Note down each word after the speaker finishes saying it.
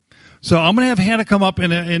So I'm going to have Hannah come up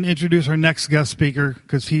and introduce our next guest speaker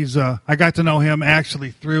because he's I got to know him actually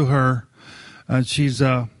through her. He's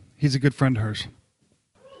a good friend of hers.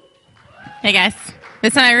 Hey guys.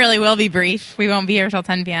 This time I really will be brief. We won't be here until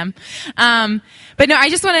 10 p.m. But no, I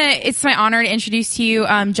just want to, it's my honor to introduce to you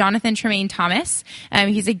Jonathan Tremaine Thomas.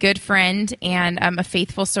 He's a good friend and a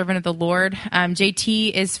faithful servant of the Lord.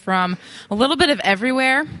 JT is from a little bit of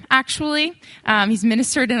everywhere, actually. He's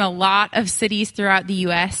ministered in a lot of cities throughout the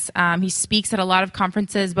U.S. He speaks at a lot of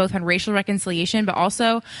conferences, both on racial reconciliation, but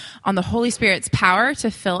also on the Holy Spirit's power to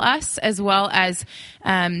fill us, as well as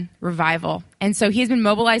revival. And so he's been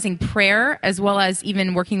mobilizing prayer as well as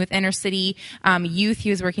even working with inner city youth.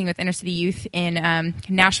 He was working with inner city youth in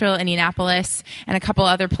Nashville, Indianapolis, and a couple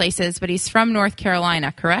other places. But he's from North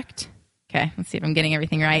Carolina, correct? Okay, let's see if I'm getting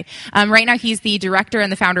everything right. Right now, he's the director and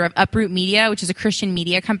the founder of Uproot Media, which is a Christian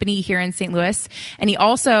media company here in St. Louis. And he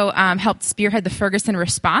also helped spearhead the Ferguson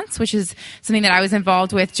Response, which is something that I was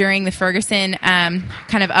involved with during the Ferguson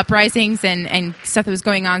kind of uprisings and stuff that was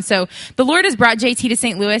going on. So the Lord has brought JT to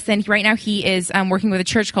St. Louis, and right now he is working with a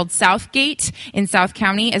church called Southgate in South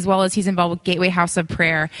County, as well as he's involved with Gateway House of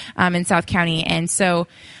Prayer in South County. And so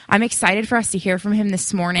I'm excited for us to hear from him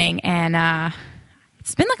this morning, and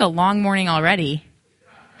it's been like a long morning already.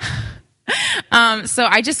 So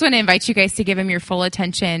I just want to invite you guys to give him your full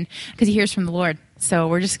attention because he hears from the Lord. So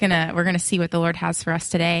we're gonna see what the Lord has for us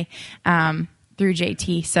today through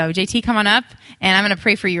JT. So JT, come on up, and I'm going to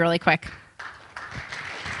pray for you really quick.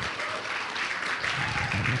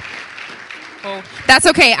 Oh, that's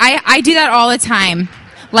okay. I do that all the time.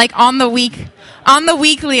 Like on the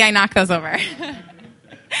weekly, I knock those over. All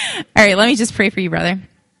right, let me just pray for you, brother.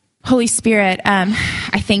 Holy Spirit,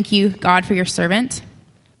 I thank you, God, for your servant.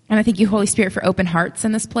 And I thank you, Holy Spirit, for open hearts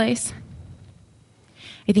in this place.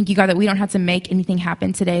 I thank you, God, that we don't have to make anything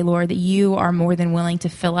happen today, Lord, that you are more than willing to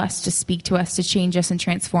fill us, to speak to us, to change us and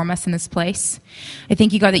transform us in this place. I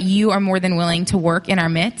thank you, God, that you are more than willing to work in our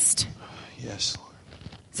midst. Yes, Lord.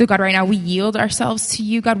 So, God, right now we yield ourselves to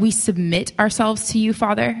you. God, we submit ourselves to you,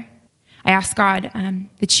 Father. I ask, God,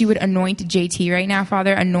 that you would anoint JT right now,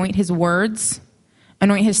 Father, anoint his words.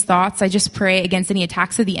 Anoint his thoughts. I just pray against any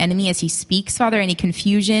attacks of the enemy as he speaks, Father, any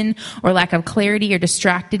confusion or lack of clarity or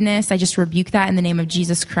distractedness. I just rebuke that in the name of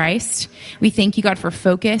Jesus Christ. We thank you, God, for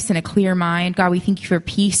focus and a clear mind. God, we thank you for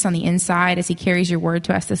peace on the inside as he carries your word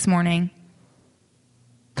to us this morning.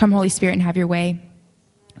 Come, Holy Spirit, and have your way.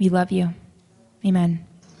 We love you. Amen.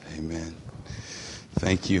 Amen.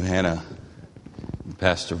 Thank you, Hannah.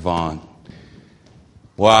 Pastor Vaughn.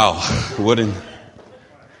 Wow. What an...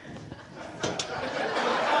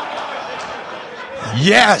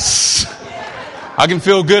 Yes! I can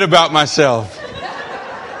feel good about myself.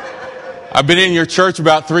 I've been in your church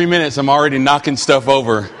about 3 minutes. I'm already knocking stuff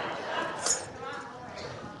over.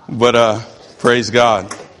 But praise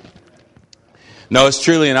God. No, it's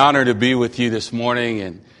truly an honor to be with you this morning.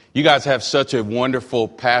 And you guys have such a wonderful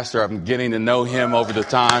pastor. I'm getting to know him over the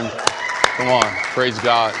time. Come on. Praise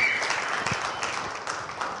God.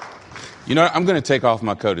 You know what? I'm going to take off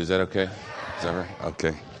my coat. Is that okay? Is that right?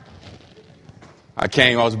 Okay. I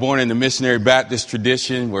was born in the missionary Baptist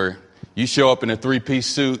tradition where you show up in a 3-piece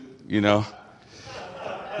suit, you know.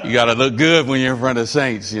 You got to look good when you're in front of the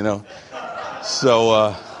saints, you know.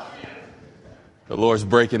 So the Lord's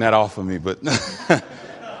breaking that off of me. But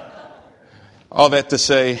all that to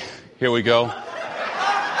say, here we go.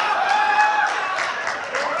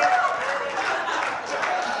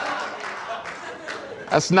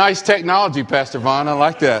 That's nice technology, Pastor Vaughn. I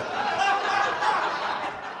like that.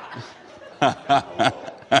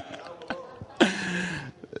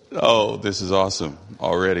 Oh, this is awesome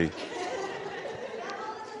already.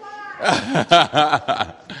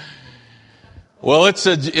 Well, it's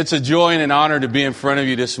a joy and an honor to be in front of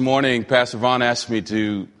you this morning. Pastor Vaughn asked me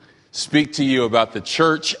to speak to you about the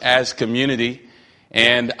church as community.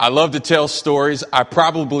 And I love to tell stories. I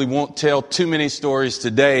probably won't tell too many stories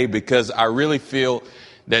today because I really feel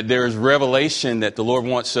that there is revelation that the Lord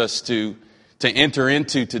wants us to enter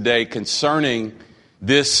into today concerning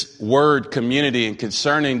this word community and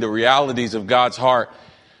concerning the realities of God's heart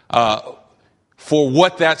for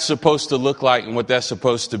what that's supposed to look like and what that's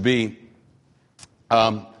supposed to be.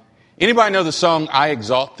 Anybody know the song, I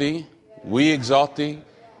Exalt Thee? We Exalt Thee?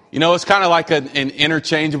 You know, it's kind of like an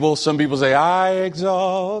interchangeable. Some people say, I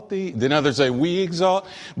exalt thee. Then others say, we exalt.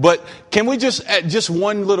 But can we just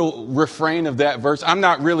one little refrain of that verse? I'm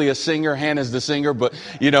not really a singer. Hannah's the singer, but,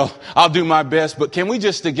 you know, I'll do my best. But can we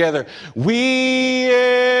just together, we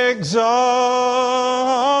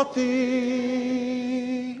exalt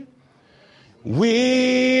thee.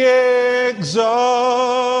 We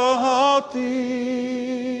exalt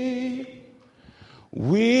thee.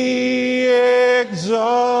 we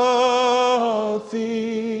exalt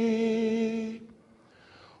thee,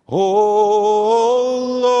 O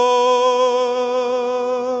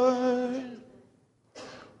Lord.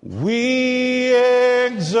 We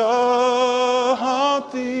exalt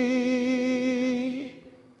thee.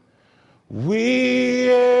 We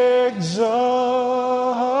exalt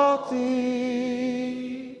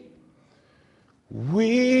thee.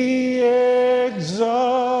 We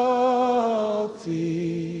exalt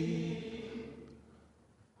thee,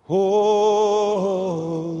 O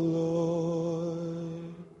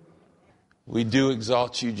Lord. We do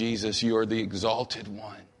exalt you, Jesus. You are the exalted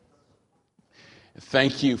one.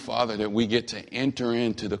 Thank you, Father, that we get to enter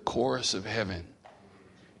into the chorus of heaven.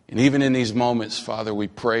 And even in these moments, Father, we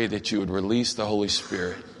pray that you would release the Holy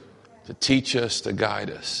Spirit to teach us, to guide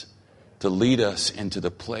us, to lead us into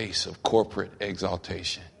the place of corporate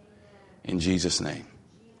exaltation. In Jesus' name,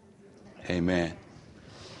 amen.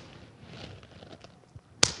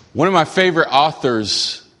 One of my favorite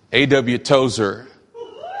authors, A.W. Tozer.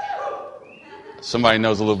 Somebody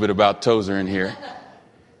knows a little bit about Tozer in here.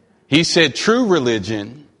 He said, true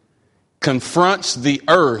religion confronts the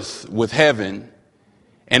earth with heaven,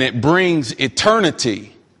 and it brings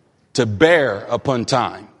eternity to bear upon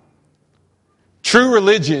time. True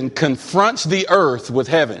religion confronts the earth with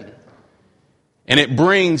heaven, and it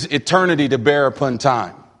brings eternity to bear upon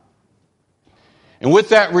time. And with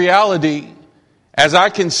that reality, as I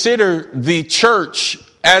consider the church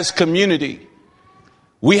as community,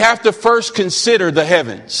 we have to first consider the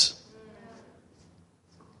heavens.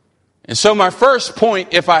 And so my first point,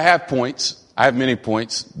 if I have points, I have many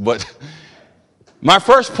points, but my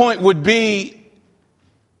first point would be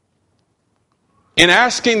in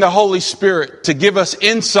asking the Holy Spirit to give us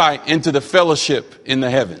insight into the fellowship in the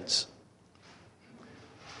heavens.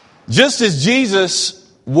 Just as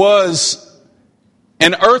Jesus was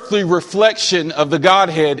an earthly reflection of the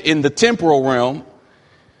Godhead in the temporal realm,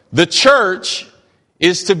 the church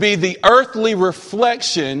is to be the earthly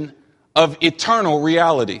reflection of eternal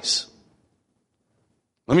realities.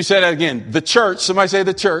 Let me say that again. The church, somebody say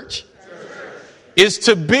the church, is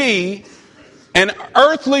to be an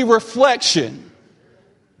earthly reflection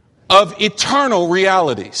of eternal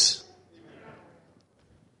realities.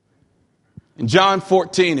 In John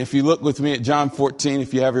 14, if you look with me at John 14,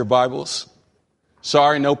 if you have your Bibles.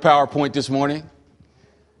 Sorry, no PowerPoint this morning.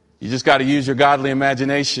 You just got to use your godly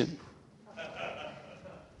imagination.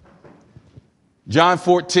 John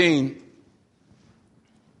 14,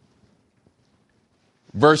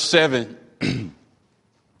 verse 7.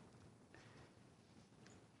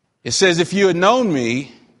 It says, if you had known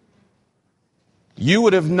me, you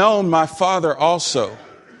would have known my Father also.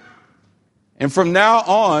 And from now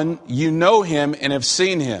on, you know him and have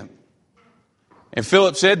seen him. And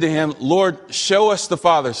Philip said to him, Lord, show us the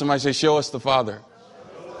Father. Somebody say, show us the Father.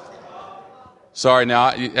 Sorry,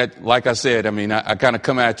 now, like I said, I kind of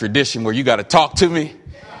come out of tradition where you got to talk to me.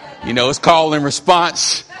 You know, it's call and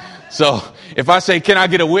response. So if I say, can I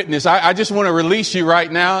get a witness? I just want to release you right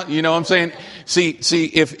now. You know what I'm saying? See,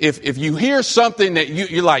 if you hear something that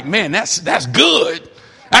you're like, man, that's good.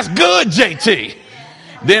 That's good, JT.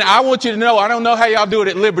 Then I want you to know, I don't know how y'all do it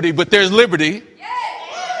at Liberty, but there's liberty.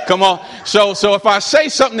 Come on. So if I say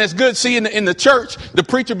something that's good, see in the church, the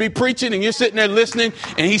preacher be preaching and you're sitting there listening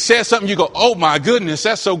and he says something, you go, oh my goodness,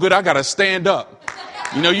 that's so good. I got to stand up.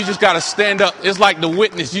 You know, you just got to stand up. It's like the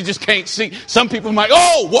witness. You just can't see. Some people might,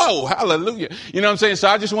 oh, whoa, hallelujah. You know what I'm saying? So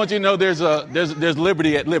I just want you to know there's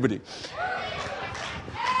liberty at Liberty.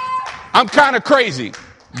 I'm kind of crazy,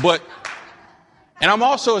 and I'm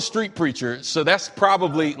also a street preacher. So that's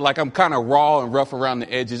probably like I'm kind of raw and rough around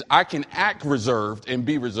the edges. I can act reserved and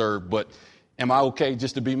be reserved, but am I okay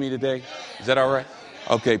just to be me today? Is that all right?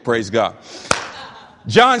 Okay, praise God.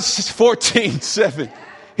 John 14:7.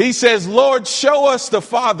 He says, Lord, show us the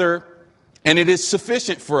Father, and it is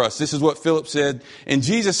sufficient for us. This is what Philip said. And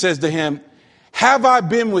Jesus says to him, have I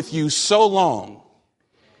been with you so long,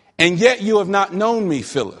 and yet you have not known me,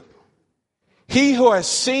 Philip? He who has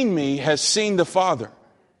seen me has seen the Father.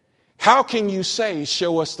 How can you say,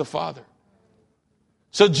 show us the Father?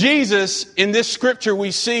 So Jesus, in this scripture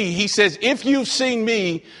we see, he says, if you've seen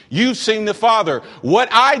me, you've seen the Father. What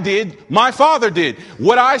I did, my Father did.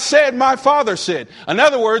 What I said, my Father said. In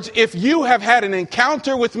other words, if you have had an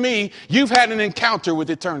encounter with me, you've had an encounter with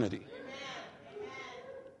eternity.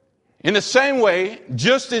 In the same way,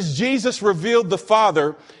 just as Jesus revealed the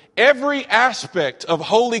Father, every aspect of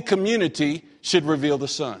holy community should reveal the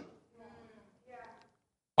Son.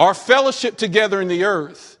 Our fellowship together in the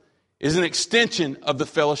earth is an extension of the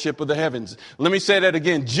fellowship of the heavens. Let me say that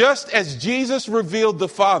again. Just as Jesus revealed the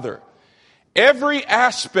Father, Every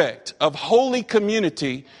aspect of holy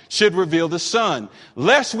community should reveal the Son,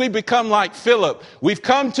 lest we become like Philip. We've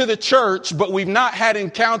come to the church, but we've not had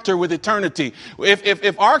encounter with eternity.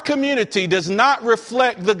 If our community does not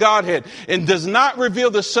reflect the Godhead and does not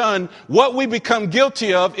reveal the Son, what we become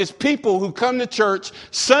guilty of is people who come to church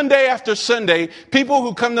Sunday after Sunday, people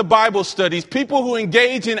who come to Bible studies, people who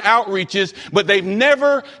engage in outreaches, but they've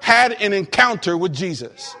never had an encounter with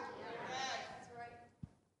Jesus.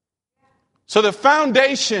 So the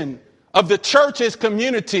foundation of the church as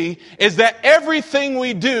community is that everything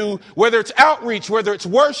we do, whether it's outreach, whether it's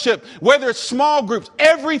worship, whether it's small groups,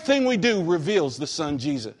 everything we do reveals the Son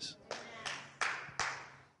Jesus.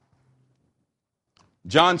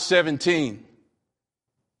 John 17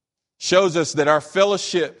 shows us that our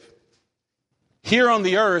fellowship here on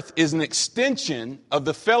the earth is an extension of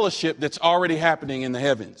the fellowship that's already happening in the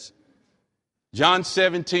heavens. John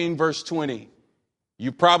 17, verse 20.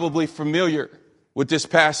 You're probably familiar with this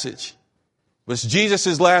passage. It was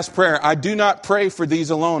Jesus' last prayer. I do not pray for these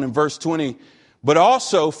alone, in verse 20, but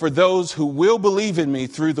also for those who will believe in me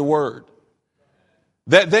through the word,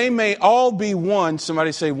 that they may all be one.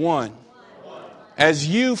 Somebody say one. As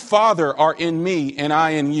you, Father, are in me and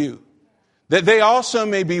I in you, that they also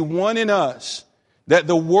may be one in us, that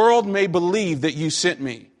the world may believe that you sent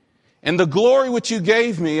me. And the glory which you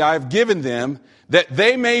gave me, I have given them, that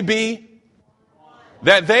they may be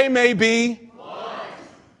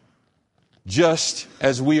just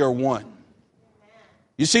as we are one.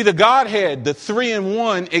 You see, the Godhead, the three in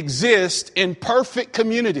one, exist in perfect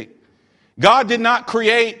community. God did not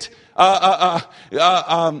create or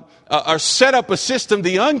set up a system.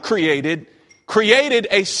 The uncreated created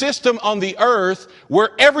a system on the earth where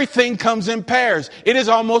everything comes in pairs. It is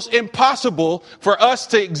almost impossible for us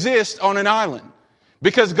to exist on an island.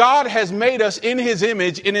 Because God has made us in his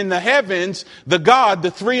image, and in the heavens, the God, the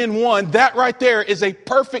three in one, that right there is a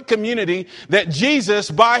perfect community that Jesus,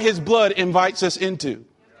 by his blood, invites us into.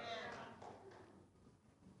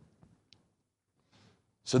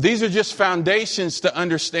 So these are just foundations to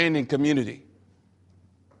understanding community.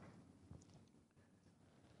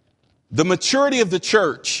 The maturity of the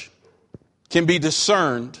church can be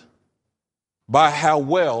discerned by how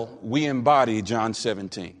well we embody John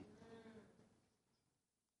 17.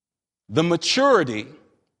 The maturity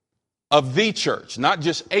of the church, not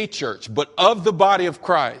just a church, but of the body of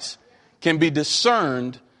Christ, can be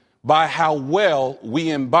discerned by how well we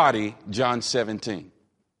embody John 17.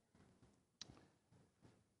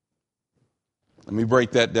 Let me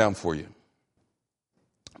break that down for you.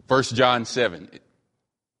 1 John 7,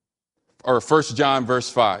 or 1 John verse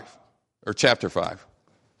 5, or chapter 5.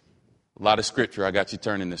 A lot of scripture I got you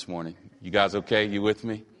turning this morning. You guys okay? You with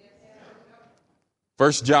me?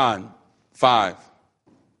 1 John 5,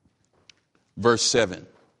 verse 7.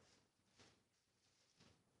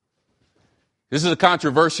 This is a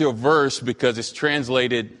controversial verse because it's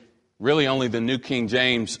translated, really only the New King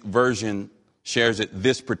James Version shares it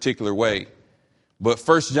this particular way. But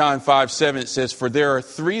 1 John 5, 7, it says, "For there are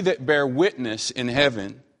three that bear witness in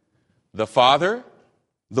heaven, the Father,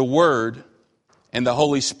 the Word, and the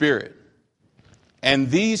Holy Spirit. And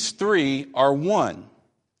these three are one.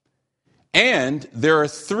 And there are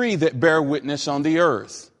three that bear witness on the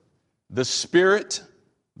earth, the Spirit,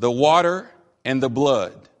 the water, and the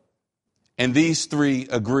blood. And these three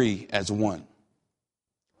agree as one."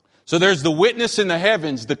 So there's the witness in the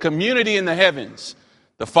heavens, the community in the heavens,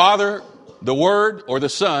 the Father, the Word, or the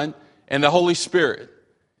Son, and the Holy Spirit.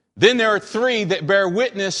 Then there are three that bear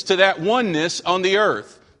witness to that oneness on the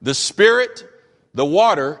earth, the Spirit, the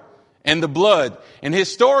water, and the blood. And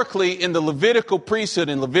historically, in the Levitical priesthood,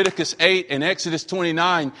 in Leviticus 8 and Exodus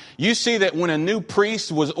 29, you see that when a new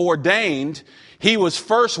priest was ordained, he was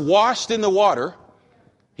first washed in the water.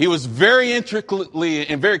 He was very intricately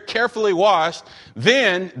and very carefully washed.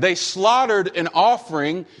 Then they slaughtered an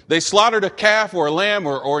offering. They slaughtered a calf or a lamb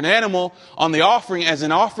or an animal on the offering as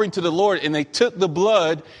an offering to the Lord. And they took the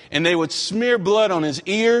blood and they would smear blood on his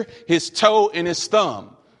ear, his toe, and his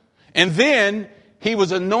thumb. And then he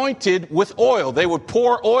was anointed with oil. They would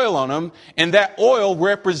pour oil on him, and that oil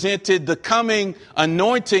represented the coming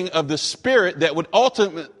anointing of the Spirit that would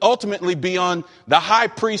ultimately be on the high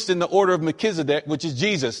priest in the order of Melchizedek, which is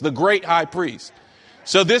Jesus, the great high priest.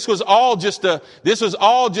 So this was all just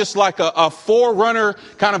like a forerunner,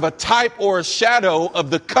 kind of a type or a shadow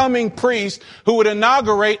of the coming priest who would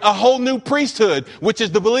inaugurate a whole new priesthood, which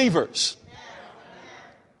is the believers.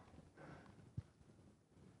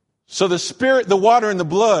 So the Spirit, the water, and the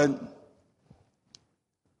blood,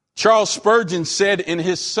 Charles Spurgeon said in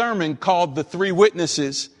his sermon called The Three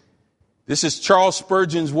Witnesses, this is Charles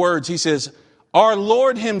Spurgeon's words. He says, "Our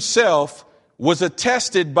Lord himself was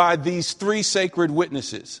attested by these three sacred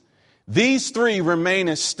witnesses. These three remain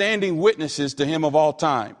as standing witnesses to him of all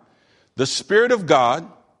time. The Spirit of God,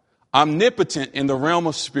 omnipotent in the realm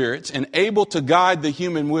of spirits and able to guide the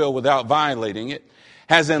human will without violating it,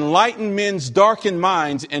 has enlightened men's darkened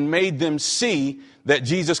minds and made them see that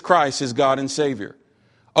Jesus Christ is God and Savior.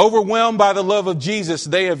 Overwhelmed by the love of Jesus,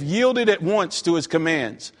 they have yielded at once to his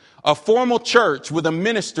commands. A formal church with a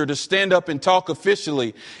minister to stand up and talk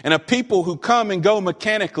officially, and a people who come and go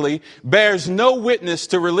mechanically bears no witness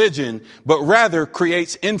to religion, but rather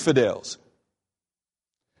creates infidels.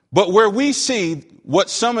 But where we see what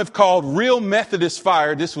some have called real Methodist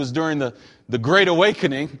fire, this was during the Great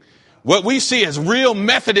Awakening, what we see as real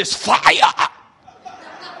Methodist fire.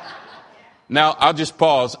 Now, I'll just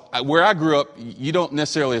pause. Where I grew up, you don't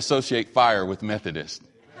necessarily associate fire with Methodist.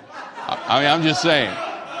 I'm just saying.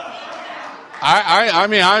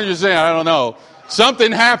 I'm just saying, I don't know.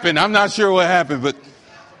 Something happened. I'm not sure what happened. But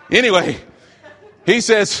anyway, he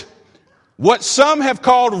says, what some have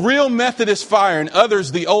called real Methodist fire and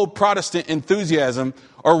others the old Protestant enthusiasm,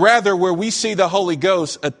 or rather where we see the Holy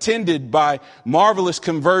Ghost attended by marvelous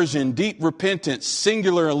conversion, deep repentance,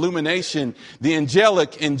 singular illumination, the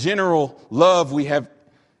angelic and general love we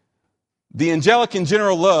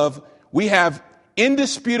have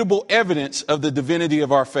indisputable evidence of the divinity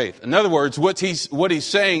of our faith. In other words, what he's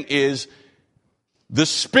saying is the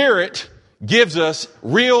Spirit gives us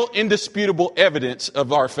real indisputable evidence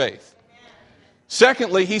of our faith.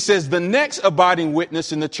 Secondly, he says the next abiding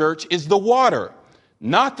witness in the church is the water.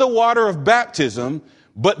 Not the water of baptism,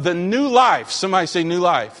 but the new life. Somebody say new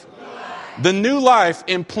life. The new life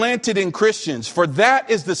implanted in Christians. For that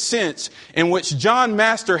is the sense in which John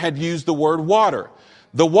Master had used the word water.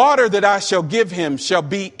 The water that I shall give him shall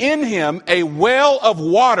be in him a well of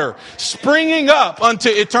water springing up unto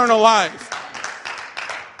eternal life.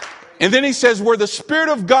 And then he says, where the Spirit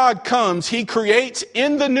of God comes, he creates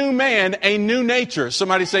in the new man a new nature.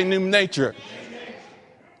 Somebody say new nature.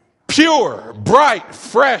 Pure, bright,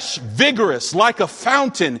 fresh, vigorous, like a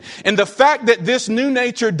fountain. And the fact that this new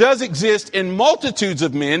nature does exist in multitudes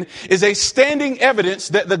of men is a standing evidence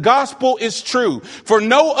that the gospel is true. For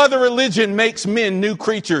no other religion makes men new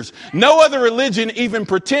creatures. No other religion even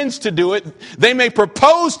pretends to do it. They may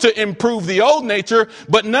propose to improve the old nature,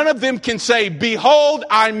 but none of them can say, behold,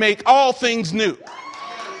 I make all things new.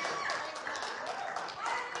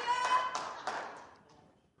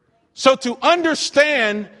 So to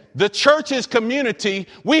understand the church's community,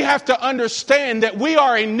 we have to understand that we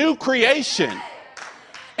are a new creation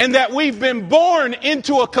and that we've been born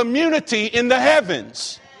into a community in the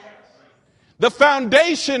heavens. The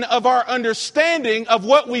foundation of our understanding of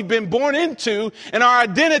what we've been born into and our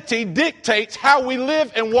identity dictates how we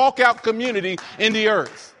live and walk out community in the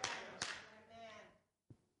earth.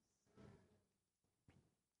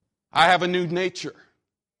 I have a new nature.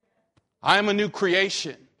 I am a new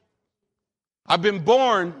creation. I've been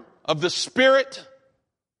born of the Spirit,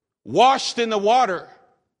 washed in the water,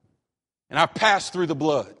 and I passed through the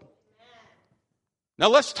blood. Now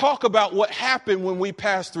let's talk about what happened when we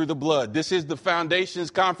passed through the blood. This is the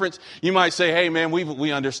Foundations Conference. You might say, hey man,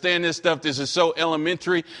 we understand this stuff. This is so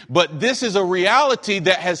elementary. But this is a reality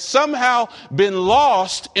that has somehow been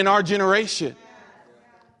lost in our generation.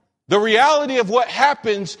 The reality of what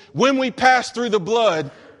happens when we pass through the blood,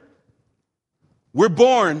 we're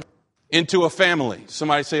born into a family.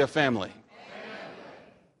 Somebody say a family.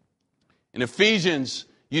 In Ephesians,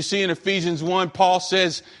 you see in Ephesians 1, Paul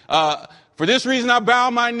says, for this reason I bow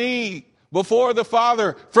my knee before the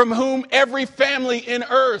Father, from whom every family in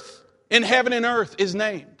heaven and earth is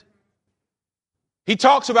named. He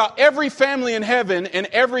talks about every family in heaven and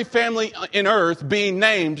every family in earth being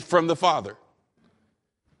named from the Father.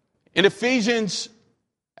 In Ephesians,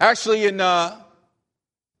 actually in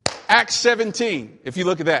Acts 17, if you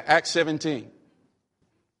look at that, Acts 17.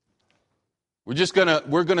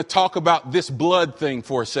 We're gonna talk about this blood thing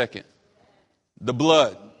for a second. The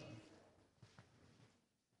blood.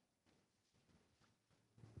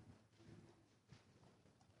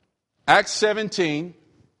 Acts 17,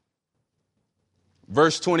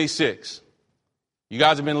 verse 26. You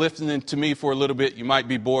guys have been listening to me for a little bit. You might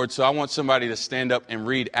be bored, so I want somebody to stand up and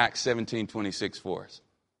read Acts 17:26 for us.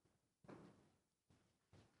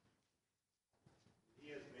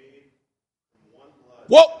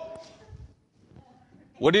 Whoa!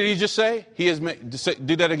 What did he just say? He has made.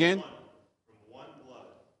 Do that again. From one blood.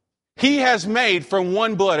 He has made from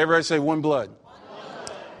one blood. Everybody say one blood. One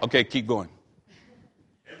blood. Okay, keep going.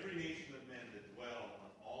 Every nation of men that dwell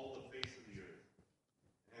on all the face of the earth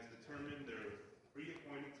has determined their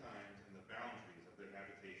pre-appointed times and the boundaries of their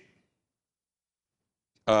habitation.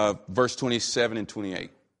 verse 27 and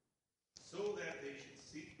 28. So that they should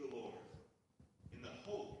seek the Lord in the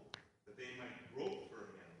hope that they might grope for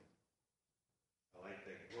him. I like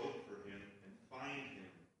that, grope for him and find him,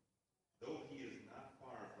 though he is not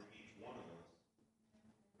far from each one of us.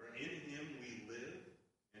 For in him we live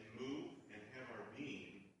and move and have our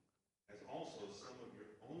being, as also some of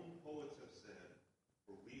your own poets have said,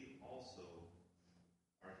 for we also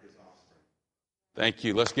are his offspring. Thank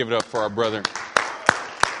you. Let's give it up for our brother.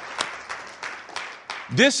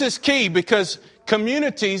 This is key because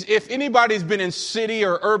communities, if anybody's been in city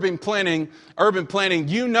or urban planning,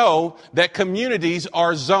 you know that communities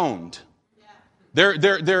are zoned. They're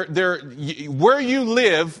where you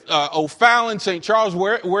live, O'Fallon, St. Charles,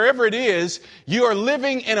 wherever it is, you are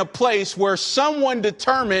living in a place where someone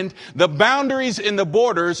determined the boundaries and the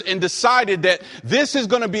borders and decided that this is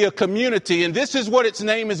going to be a community and this is what its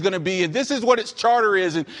name is going to be and this is what its charter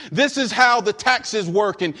is and this is how the taxes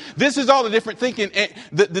work and this is all the different thinking,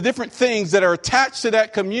 the different things that are attached to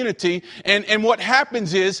that community. And what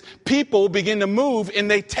happens is people begin to move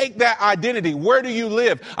and they take that identity. Where do you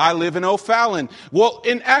live? I live in O'Fallon. Well,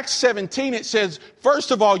 in Acts 17, it says, first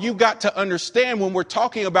of all, you've got to understand when we're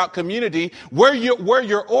talking about community, where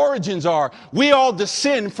your origins are. We all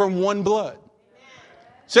descend from one blood.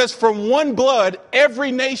 It says from one blood,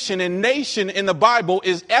 every nation, and nation in the Bible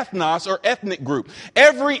is ethnos or ethnic group.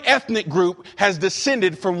 Every ethnic group has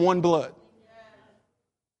descended from one blood.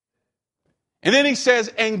 And then he says,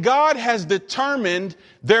 and God has determined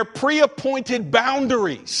their pre-appointed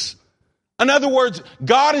boundaries. In other words,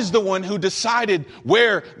 God is the one who decided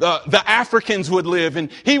where the Africans would live.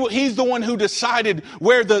 And he's the one who decided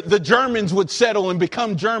where the Germans would settle and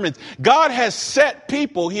become Germans. God has set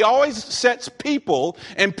people. He always sets people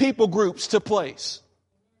and people groups to place.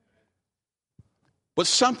 But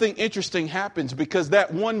something interesting happens because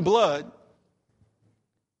that one blood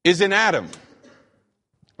is in Adam.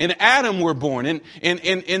 In Adam we're born.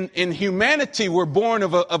 In humanity we're born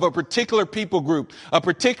of a particular people group, a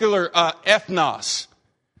particular ethnos.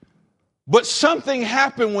 But something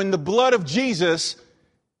happened when the blood of Jesus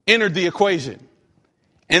entered the equation.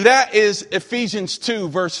 And that is Ephesians 2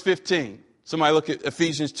 verse 15. Somebody look at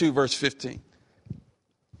Ephesians 2 verse 15.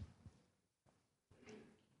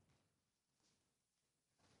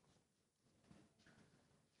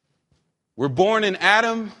 We're born in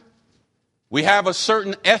Adam. We have a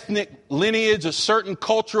certain ethnic lineage, a certain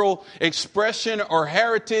cultural expression or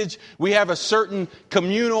heritage. We have a certain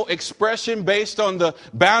communal expression based on the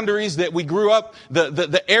boundaries that we grew up,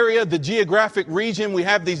 the area, the geographic region. We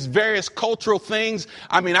have these various cultural things.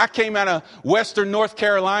 I mean, I came out of Western North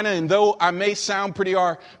Carolina, and though I may sound pretty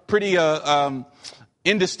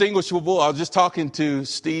indistinguishable, I was just talking to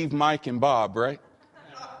Steve, Mike, and Bob, right?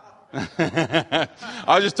 I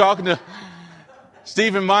was just talking to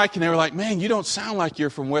Steve and Mike, and they were like, man, you don't sound like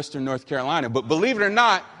you're from Western North Carolina. But believe it or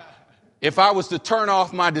not, if I was to turn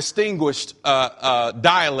off my distinguished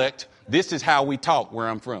dialect, this is how we talk where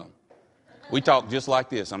I'm from. We talk just like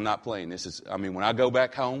this. I'm not playing. When I go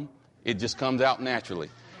back home, it just comes out naturally.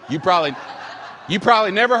 You probably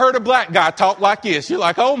never heard a black guy talk like this. You're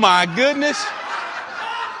like, oh my goodness.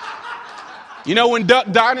 You know, when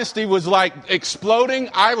Duck Dynasty was like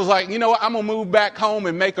exploding, I was like, you know what? I'm going to move back home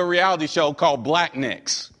and make a reality show called Black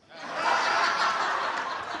Necks.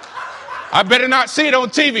 I better not see it on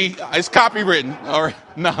TV. It's copywritten. Or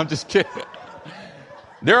no, I'm just kidding.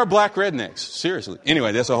 There are black rednecks. Seriously.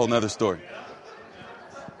 Anyway, that's a whole nother story.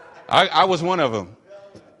 I was one of them.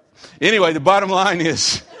 Anyway, the bottom line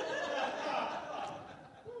is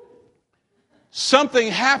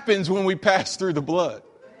something happens when we pass through the blood.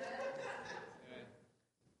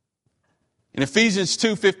 In Ephesians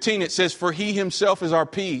 2:15, it says, for he himself is our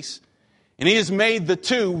peace, and he has made the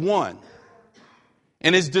two one,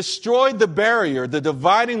 and has destroyed the barrier, the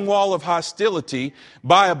dividing wall of hostility,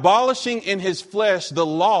 by abolishing in his flesh the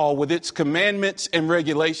law with its commandments and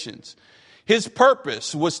regulations. His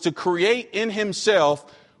purpose was to create in himself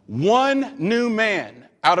one new man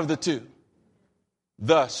out of the two,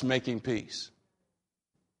 thus making peace.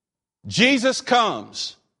 Jesus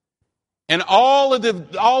comes. And all of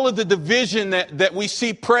the division that we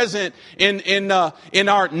see present in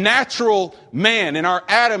our natural man, in our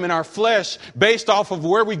Adam, in our flesh, based off of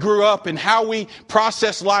where we grew up and how we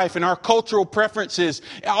process life and our cultural preferences,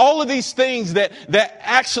 all of these things that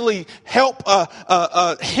actually help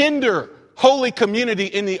hinder holy community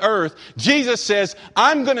in the earth. Jesus says,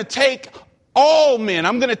 I'm going to take all men.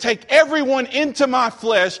 I'm going to take everyone into my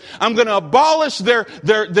flesh. I'm going to abolish their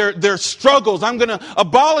struggles. I'm going to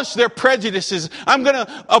abolish their prejudices. I'm going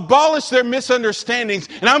to abolish their misunderstandings.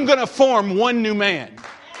 And I'm going to form one new man.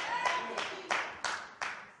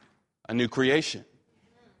 a new creation.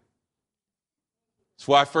 That's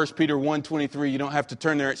why 1 Peter 1:23, you don't have to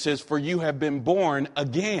turn there. It says, for you have been born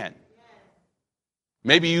again.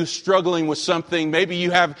 Maybe you're struggling with something. Maybe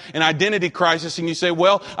you have an identity crisis and you say,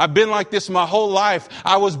 well, I've been like this my whole life.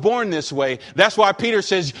 I was born this way. That's why Peter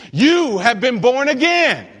says, you have been born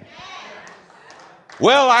again.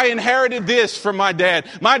 Well, I inherited this from my dad.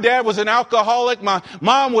 My dad was an alcoholic. My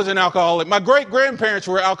mom was an alcoholic. My great-grandparents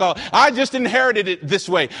were alcoholics. I just inherited it this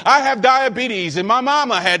way. I have diabetes, and my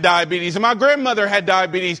mama had diabetes, and my grandmother had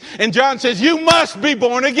diabetes. And John says, you must be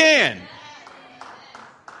born again.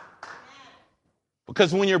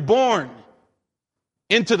 Because when you're born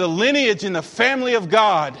into the lineage and the family of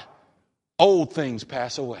God, old things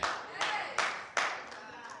pass away.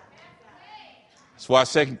 That's why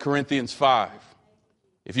 2 Corinthians 5.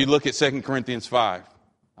 If you look at 2 Corinthians 5,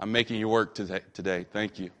 I'm making you work today.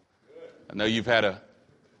 Thank you. I know you've had a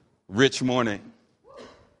rich morning.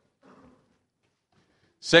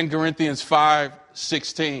 2 Corinthians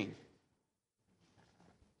 5:16.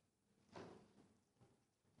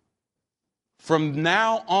 From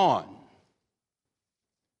now on,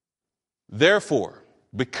 therefore,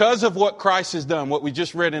 because of what Christ has done, what we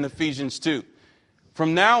just read in Ephesians 2,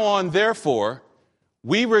 from now on, therefore,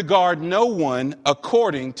 we regard no one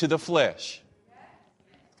according to the flesh.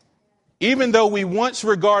 Even though we once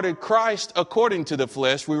regarded Christ according to the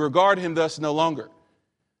flesh, we regard him thus no longer.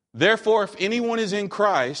 Therefore, if anyone is in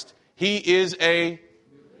Christ, he is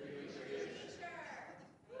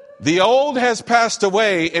the old has passed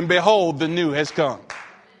away, and behold, the new has come.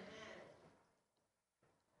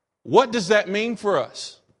 What does that mean for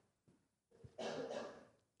us?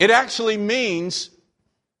 It actually means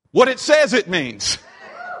what it says it means.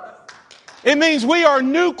 It means we are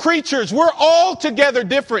new creatures. We're altogether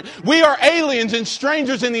different. We are aliens and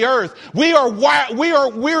strangers in the earth.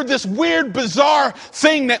 We're this weird, bizarre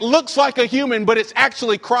thing that looks like a human, but it's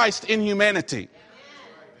actually Christ in humanity.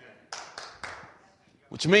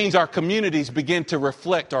 Which means our communities begin to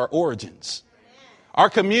reflect our origins. Our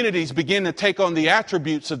communities begin to take on the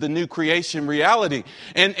attributes of the new creation reality.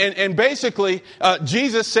 And basically,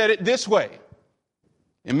 Jesus said it this way.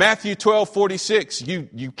 In Matthew 12:46,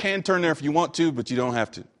 you can turn there if you want to, but you don't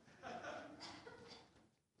have to.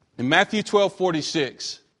 In Matthew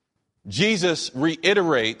 12:46, Jesus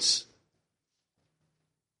reiterates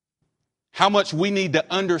how much we need to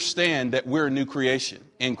understand that we're a new creation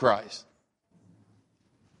in Christ.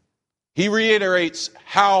 He reiterates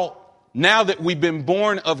how now that we've been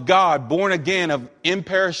born of God, born again of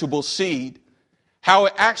imperishable seed, how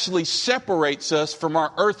it actually separates us from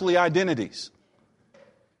our earthly identities.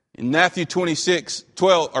 In Matthew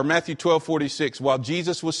 12:46, while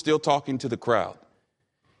Jesus was still talking to the crowd,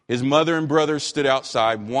 his mother and brothers stood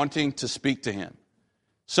outside wanting to speak to him.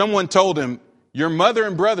 Someone told him, your mother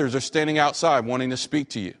and brothers are standing outside wanting to speak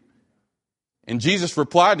to you. And Jesus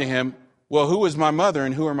replied to him, well, who is my mother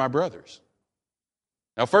and who are my brothers?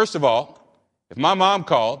 Now, first of all, if my mom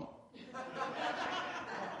called,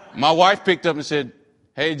 my wife picked up and said,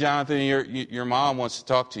 hey, Jonathan, your mom wants to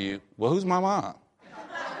talk to you. Well, who's my mom?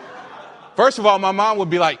 First of all, my mom would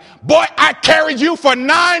be like, boy, I carried you for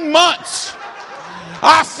 9 months.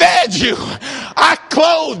 I fed you. I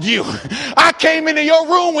clothed you. I came into your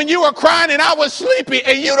room when you were crying and I was sleepy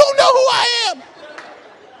and you don't know who I am.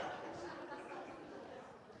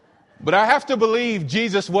 But I have to believe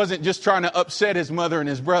Jesus wasn't just trying to upset his mother and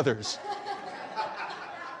his brothers.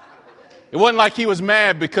 It wasn't like he was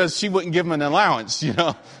mad because she wouldn't give him an allowance, you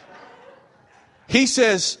know. He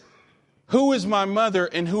says, who is my mother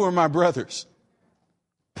and who are my brothers?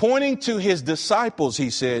 Pointing to his disciples, he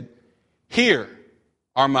said, here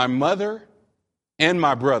are my mother and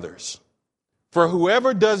my brothers. For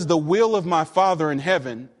whoever does the will of my Father in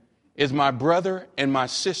heaven is my brother and my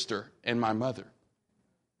sister and my mother.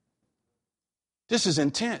 This is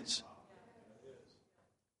intense.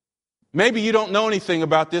 Maybe you don't know anything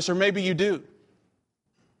about this, or maybe you do.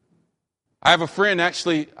 I have a friend,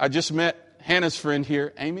 actually, I just met Hannah's friend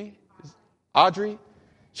here, Amy, Audrey.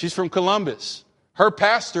 She's from Columbus. Her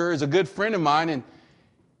pastor is a good friend of mine, and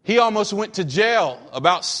he almost went to jail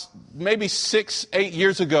about maybe 6-8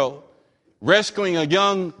 years ago, rescuing a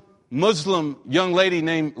young Muslim young lady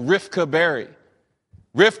named Rifka Berry.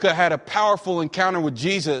 Rifka had a powerful encounter with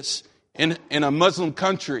Jesus in a Muslim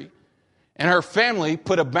country, and her family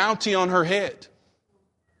put a bounty on her head.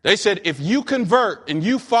 They said, if you convert and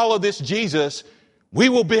you follow this Jesus, we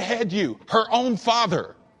will behead you. Her own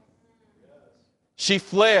father. She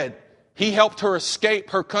fled. He helped her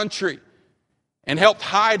escape her country and helped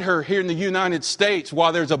hide her here in the United States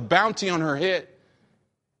while there's a bounty on her head.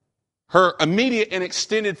 Her immediate and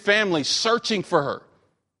extended family searching for her.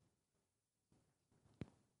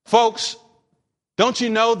 Folks, don't you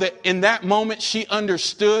know that in that moment she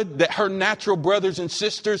understood that her natural brothers and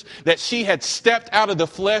sisters, that she had stepped out of the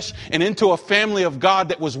flesh and into a family of God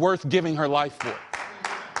that was worth giving her life for?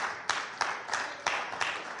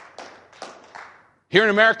 Here in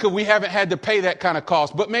America, we haven't had to pay that kind of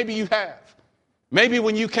cost, but maybe you have. Maybe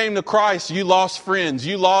when you came to Christ, you lost friends,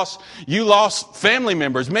 you lost family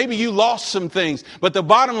members, maybe you lost some things. But the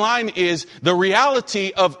bottom line is the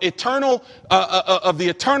reality of the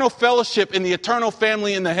eternal fellowship in the eternal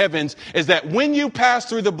family in the heavens is that when you pass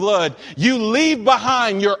through the blood, you leave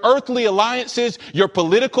behind your earthly alliances, your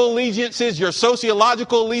political allegiances, your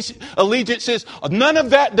sociological allegiances. None of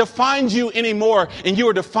that defines you anymore, and you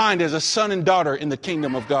are defined as a son and daughter in the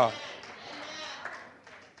kingdom of God.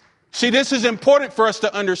 See, this is important for us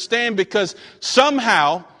to understand because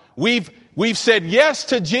somehow we've said yes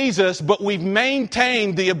to Jesus, but we've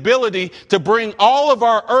maintained the ability to bring all of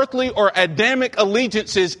our earthly or Adamic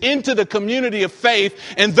allegiances into the community of faith,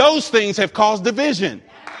 and those things have caused division.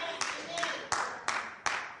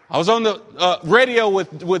 I was on the radio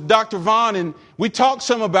with Dr. Vaughn, and we talked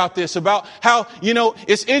some about this, about how,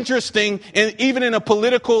 it's interesting, and even in a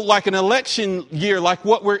political, like an election year, like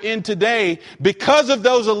what we're in today, because of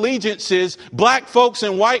those allegiances, black folks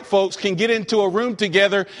and white folks can get into a room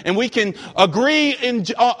together, and we can agree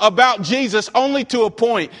about Jesus only to a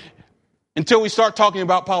point until we start talking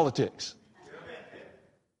about politics.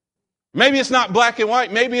 Maybe it's not black and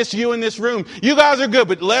white. Maybe it's you in this room. You guys are good,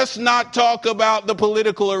 but let's not talk about the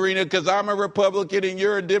political arena because I'm a Republican and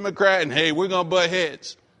you're a Democrat, and hey, we're going to butt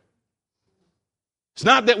heads. It's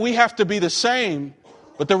not that we have to be the same,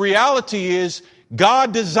 but the reality is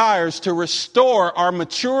God desires to restore our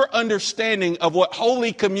mature understanding of what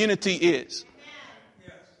holy community is.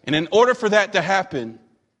 And in order for that to happen,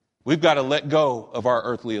 we've got to let go of our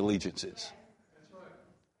earthly allegiances.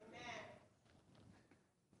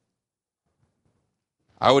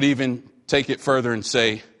 I would even take it further and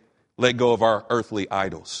say, let go of our earthly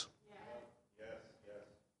idols.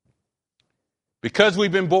 Because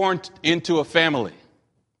we've been born into a family,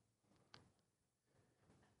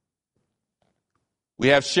 we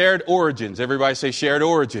have shared origins. Everybody say shared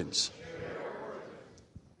origins.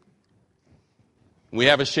 We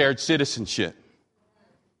have a shared citizenship.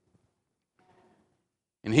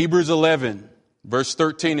 In Hebrews 11, verse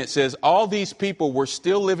 13, it says, all these people were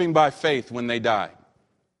still living by faith when they died.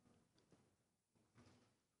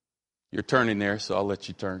 You're turning there, so I'll let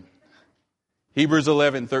you turn. Hebrews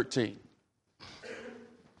 11:13.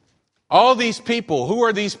 All these people, who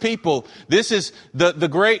are these people? This is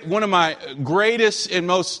one of my greatest and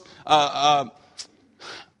most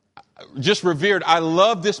just revered. I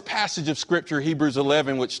love this passage of Scripture, Hebrews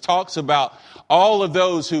 11, which talks about all of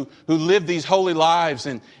those who lived these holy lives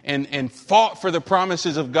and fought for the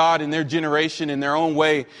promises of God in their generation in their own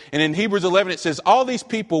way. And in Hebrews 11, it says, all these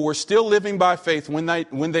people were still living by faith when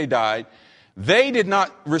they died. They did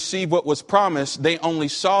not receive what was promised. They only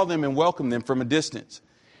saw them and welcomed them from a distance.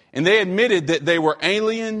 And they admitted that they were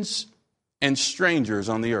aliens and strangers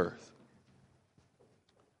on the earth.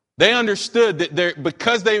 They understood that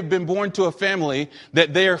because they've been born to a family,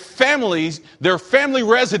 that their family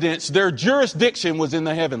residence, their jurisdiction was in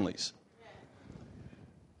the heavenlies.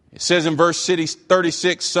 It says in verse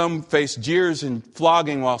 36, some faced jeers and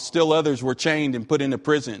flogging while still others were chained and put into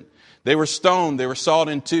prison. They were stoned, they were sawed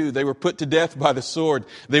in two, they were put to death by the sword.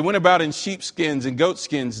 They went about in sheepskins and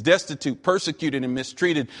goatskins, destitute, persecuted, and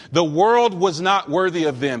mistreated. The world was not worthy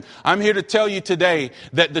of them. I'm here to tell you today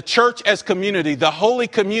that the church as community, the holy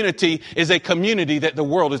community, is a community that the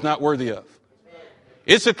world is not worthy of.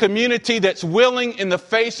 It's a community that's willing in the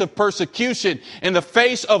face of persecution, in the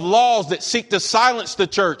face of laws that seek to silence the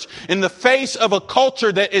church, in the face of a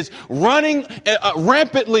culture that is running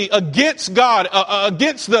rampantly against God,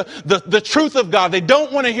 against the truth of God. They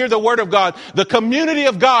don't want to hear the word of God. The community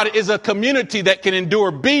of God is a community that can endure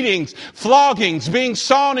beatings, floggings, being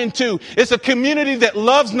sawn in two. It's a community that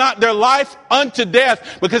loves not their life unto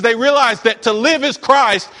death because they realize that to live is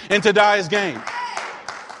Christ and to die is gain.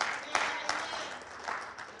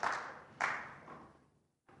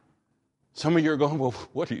 Some of you are going, well,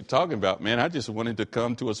 what are you talking about, man? I just wanted to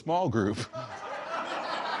come to a small group.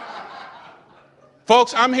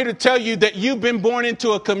 Folks, I'm here to tell you that you've been born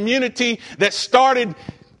into a community that started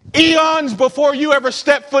eons before you ever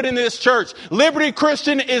stepped foot in this church. Liberty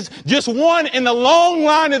Christian is just one in the long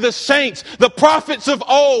line of the saints, the prophets of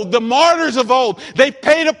old, the martyrs of old. They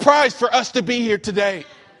paid a price for us to be here today.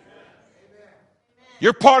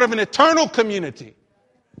 You're part of an eternal community.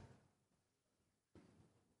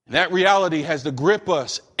 That reality has to grip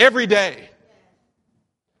us every day.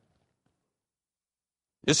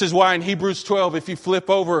 This is why in Hebrews 12, if you flip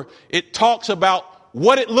over, it talks about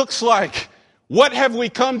what it looks like. What have we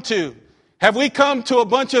come to? Have we come to a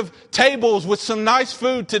bunch of tables with some nice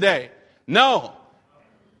food today? No.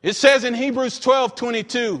 It says in Hebrews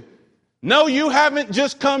 12:22, no, you haven't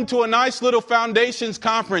just come to a nice little foundations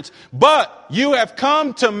conference, but you have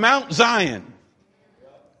come to Mount Zion,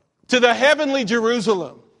 to the heavenly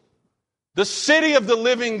Jerusalem, the city of the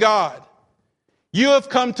living God. You have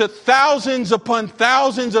come to thousands upon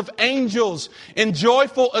thousands of angels in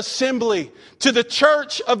joyful assembly, to the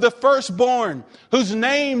church of the firstborn, whose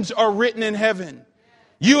names are written in heaven.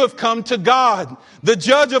 You have come to God, the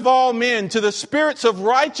judge of all men, to the spirits of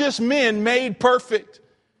righteous men made perfect,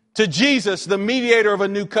 to Jesus, the mediator of a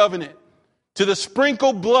new covenant, to the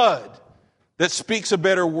sprinkled blood that speaks a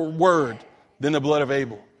better word than the blood of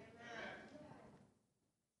Abel.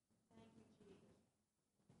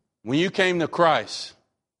 When you came to Christ,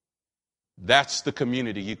 that's the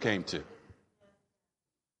community you came to.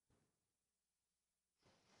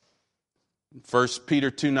 1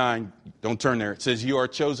 Peter 2:9, don't turn there. It says, you are a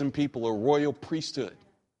chosen people, a royal priesthood,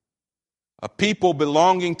 a people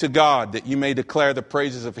belonging to God, that you may declare the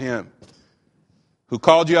praises of Him who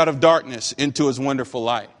called you out of darkness into His wonderful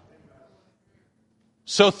light.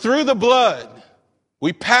 So through the blood,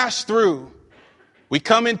 we pass through, we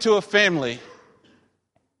come into a family,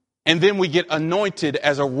 and then we get anointed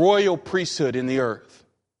as a royal priesthood in the earth.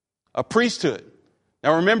 A priesthood.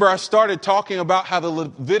 Now remember, I started talking about how the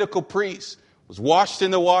Levitical priest was washed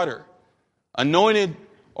in the water, anointed,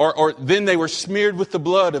 or then they were smeared with the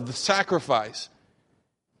blood of the sacrifice.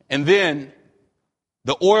 And then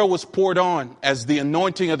the oil was poured on as the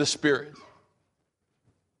anointing of the Spirit.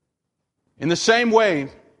 In the same way,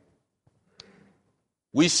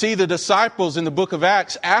 we see the disciples in the book of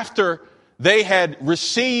Acts, after they had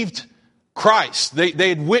received Christ, they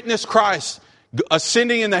had witnessed Christ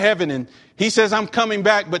ascending into heaven, and He says, I'm coming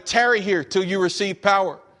back, but tarry here till you receive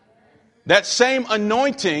power. That same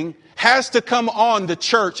anointing has to come on the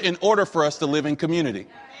church in order for us to live in community.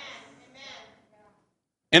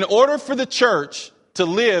 In order for the church to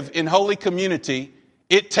live in holy community,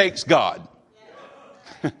 it takes God.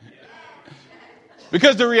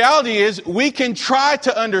 Because the reality is, we can try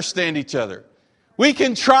to understand each other. We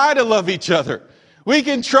can try to love each other. We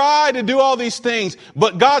can try to do all these things,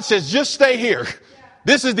 but God says, just stay here.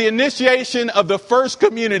 This is the initiation of the first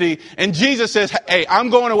community. And Jesus says, hey, I'm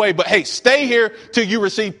going away, but hey, stay here till you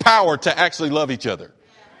receive power to actually love each other.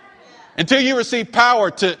 Until you receive power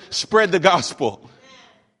to spread the gospel.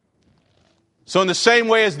 So in the same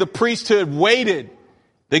way as the priesthood waited,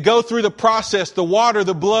 they go through the process, the water,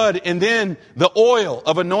 the blood, and then the oil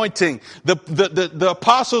of anointing. The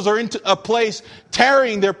apostles are into a place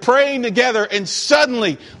tarrying, they're praying together, and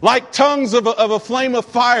suddenly, like tongues of a flame of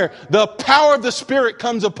fire, the power of the Spirit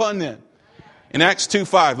comes upon them. In Acts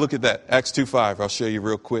 2:5, look at that. Acts 2:5, I'll show you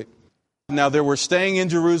real quick. Now there were staying in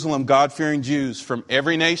Jerusalem God-fearing Jews from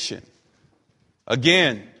every nation.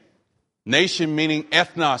 Again, nation meaning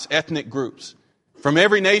ethnos, ethnic groups. From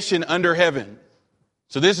every nation under heaven.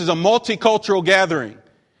 So this is a multicultural gathering.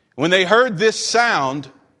 When they heard this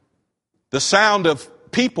sound, the sound of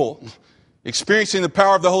people experiencing the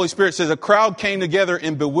power of the Holy Spirit, says a crowd came together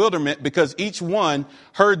in bewilderment because each one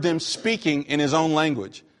heard them speaking in his own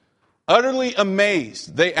language. Utterly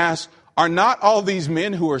amazed, they asked, are not all these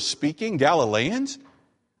men who are speaking Galileans?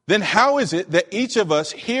 Then how is it that each of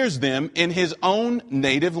us hears them in his own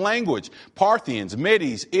native language? Parthians,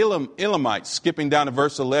 Medes, Elamites, skipping down to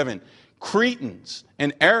verse 11, Cretans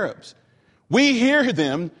and Arabs. We hear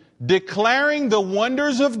them declaring the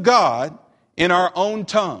wonders of God in our own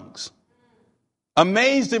tongues.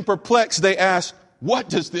 Amazed and perplexed, they ask, what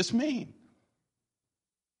does this mean?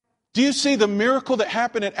 Do you see the miracle that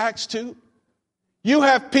happened at Acts 2? You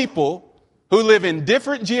have people who live in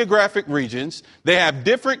different geographic regions. They have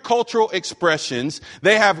different cultural expressions.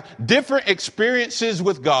 They have different experiences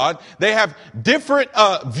with God. They have different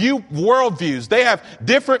worldviews. They have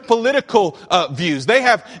different political views. They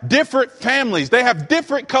have different families. They have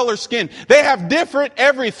different color skin. They have different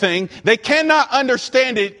everything. They cannot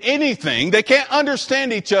understand anything. They can't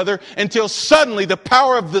understand each other until suddenly the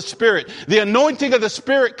power of the Spirit, the anointing of the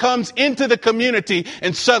Spirit comes into the community,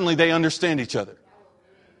 and suddenly they understand each other.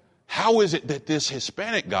 How is it that this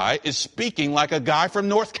Hispanic guy is speaking like a guy from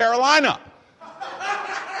North Carolina?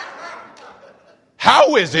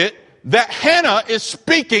 How is it that Hannah is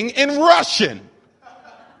speaking in Russian?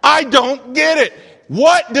 I don't get it.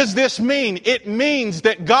 What does this mean? It means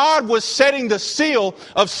that God was setting the seal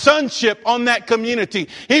of sonship on that community.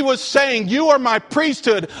 He was saying, you are my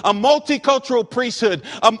priesthood, a multicultural priesthood,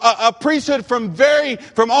 a priesthood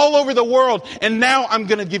from all over the world. And now I'm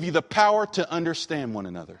going to give you the power to understand one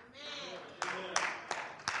another.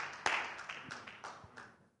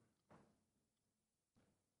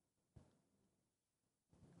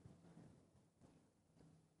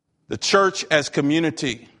 The church as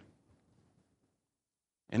community,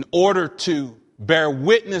 in order to bear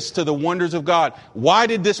witness to the wonders of God. Why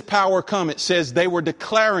did this power come? It says they were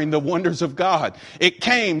declaring the wonders of God. It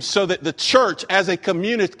came so that the church as a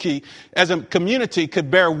community could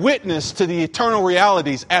bear witness to the eternal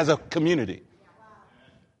realities as a community.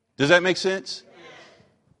 Does that make sense?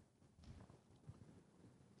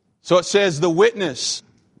 So it says the witness.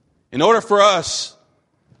 In order for us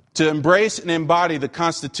to embrace and embody the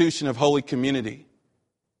constitution of holy community,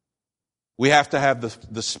 we have to have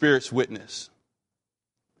the Spirit's witness.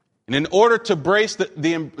 And in order to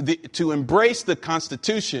embrace the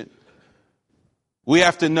Constitution, we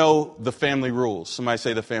have to know the family rules. Somebody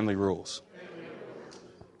say the family rules.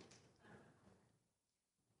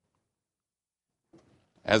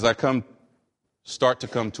 As I start to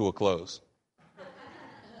come to a close.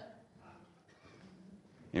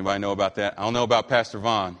 Anybody know about that? I don't know about Pastor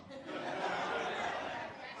Vaughn.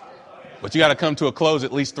 But you got to come to a close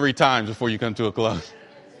at least 3 times before you come to a close.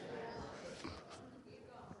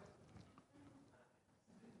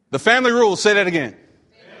 The family rules. Say that again.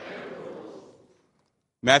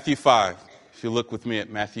 Matthew 5. If you look with me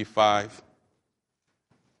at Matthew 5.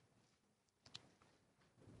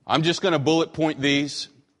 I'm just going to bullet point these.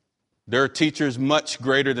 There are teachers much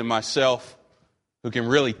greater than myself who can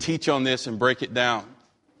really teach on this and break it down.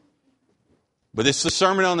 But it's the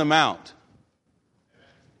Sermon on the Mount.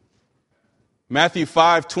 Matthew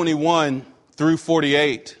 5:21 through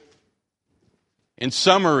 48. In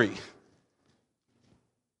summary,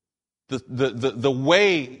 the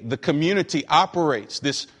way the community operates,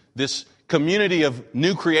 this community of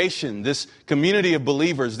new creation, this community of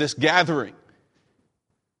believers, this gathering,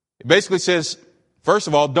 it basically says, first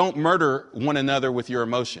of all, don't murder one another with your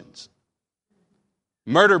emotions.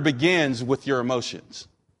 Murder begins with your emotions.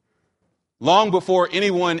 Long before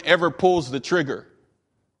anyone ever pulls the trigger,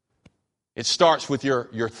 it starts with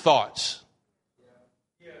your thoughts.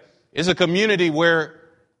 It's a community where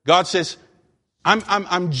God says,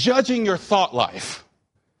 I'm judging your thought life.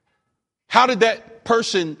 How did that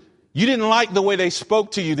person, you didn't like the way they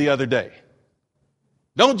spoke to you the other day.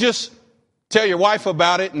 Don't just tell your wife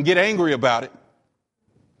about it and get angry about it.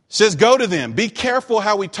 It says go to them. Be careful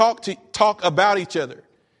how we talk about each other.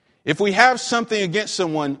 If we have something against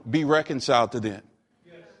someone, be reconciled to them.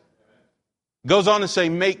 Goes on to say,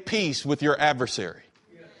 make peace with your adversary.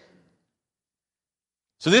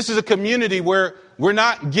 So this is a community where we're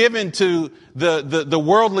not given to the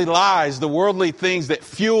worldly lies, the worldly things that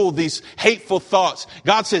fuel these hateful thoughts.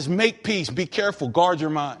 God says, make peace, be careful, guard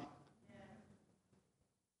your mind.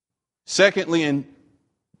 Secondly, in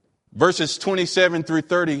verses 27 through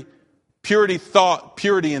 30, purity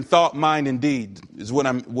in thought, mind, and deed is what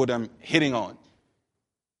I'm hitting on.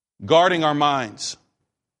 Guarding our minds.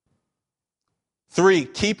 3,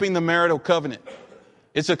 keeping the marital covenant.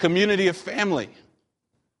 It's a community of family.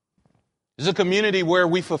 It's a community where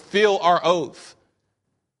we fulfill our oath,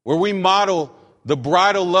 where we model the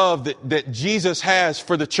bridal love that Jesus has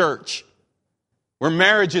for the church, where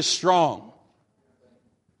marriage is strong,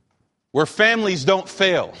 where families don't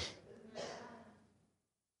fail.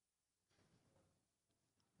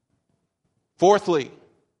 Fourthly,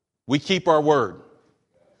 we keep our word.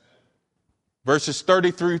 Verses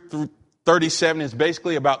 33 through 37 is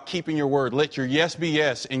basically about keeping your word. Let your yes be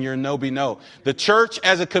yes and your no be no. The church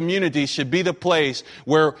as a community should be the place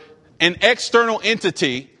where an external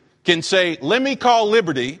entity can say, let me call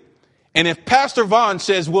Liberty, and if Pastor Vaughn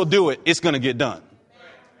says we'll do it, it's going to get done.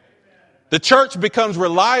 The church becomes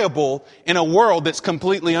reliable in a world that's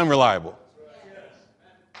completely unreliable.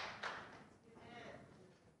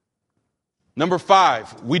 Number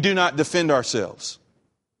 5, we do not defend ourselves.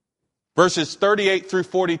 Verses 38 through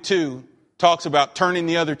 42 talks about turning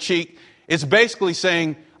the other cheek. It's basically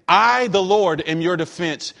saying, I, the Lord, am your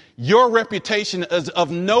defense. Your reputation is of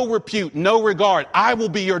no repute, no regard. I will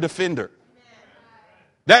be your defender.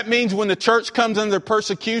 That means when the church comes under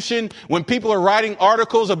persecution, when people are writing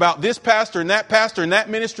articles about this pastor and that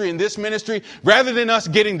ministry and this ministry, rather than us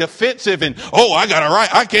getting defensive and, I got it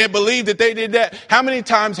right, I can't believe that they did that. How many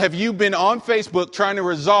times have you been on Facebook trying to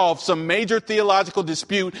resolve some major theological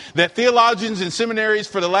dispute that theologians and seminaries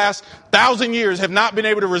for the last 1,000 years have not been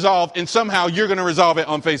able to resolve, and somehow you're going to resolve it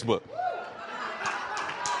on Facebook?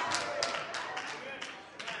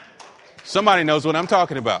 Somebody knows what I'm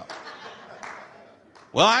talking about.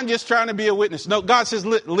 Well, I'm just trying to be a witness. No, God says,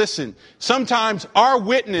 listen, sometimes our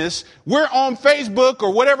witness, we're on Facebook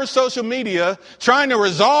or whatever social media trying to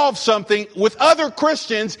resolve something with other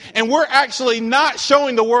Christians, and we're actually not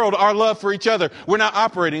showing the world our love for each other. We're not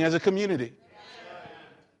operating as a community.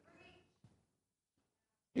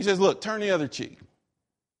 He says, look, turn the other cheek.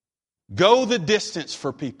 Go the distance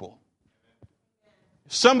for people.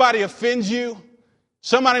 If somebody offends you,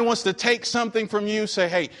 somebody wants to take something from you, say,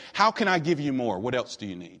 hey, how can I give you more? What else do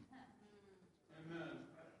you need?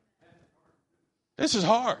 This is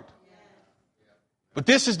hard. But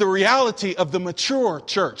this is the reality of the mature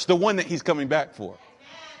church, the one that he's coming back for.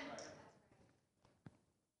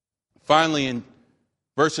 Finally, in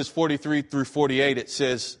verses 43 through 48, it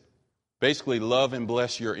says, basically, love and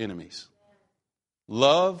bless your enemies.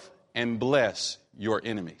 Love and bless your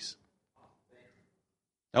enemies.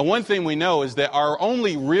 Now, one thing we know is that our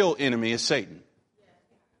only real enemy is Satan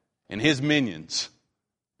and his minions,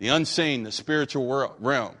 the unseen, the spiritual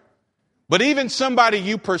realm. But even somebody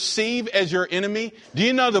you perceive as your enemy, do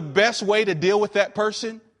you know the best way to deal with that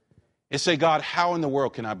person is say, God, how in the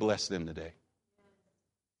world can I bless them today?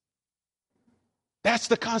 That's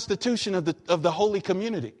the constitution of the holy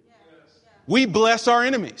community. We bless our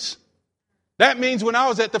enemies. That means when I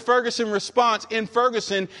was at the Ferguson Response in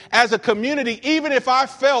Ferguson as a community, even if I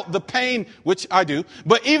felt the pain, which I do,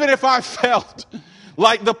 but even if I felt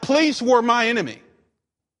like the police were my enemy,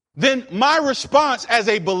 then my response as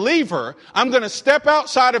a believer, I'm going to step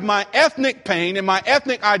outside of my ethnic pain and my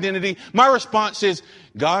ethnic identity. My response is,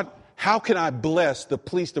 God, how can I bless the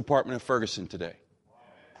police department of Ferguson today?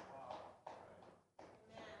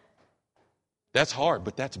 That's hard,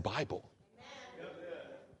 but that's Bible.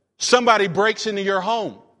 Somebody breaks into your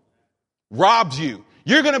home, robs you.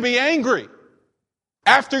 You're going to be angry.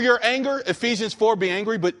 After your anger, Ephesians 4, be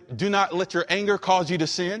angry, but do not let your anger cause you to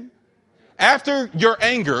sin. After your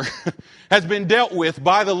anger has been dealt with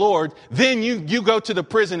by the Lord, then you go to the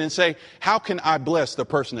prison and say, how can I bless the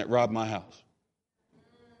person that robbed my house?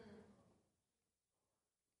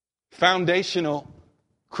 Foundational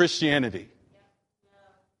Christianity.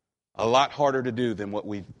 A lot harder to do than what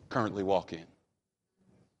we currently walk in.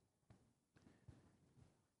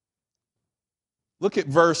 Look at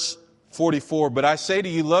verse 44. But I say to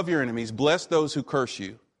you, love your enemies, bless those who curse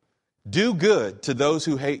you, do good to those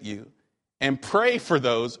who hate you, and pray for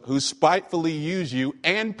those who spitefully use you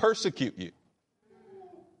and persecute you.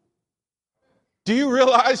 Do you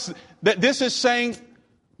realize that this is saying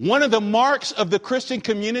one of the marks of the Christian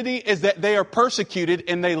community is that they are persecuted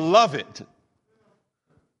and they love it?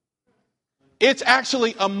 It's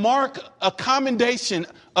actually a mark, a commendation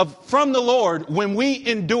from the Lord when we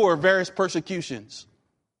endure various persecutions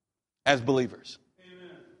as believers.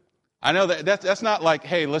 Amen. I know that's not like,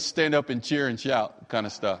 hey, let's stand up and cheer and shout kind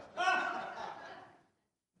of stuff.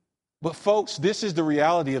 But folks, this is the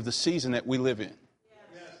reality of the season that we live in.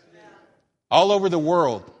 All over the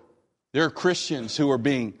world, there are Christians who are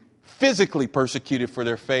being physically persecuted for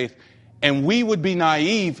their faith, and we would be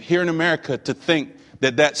naive here in America to think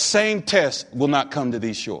that same test will not come to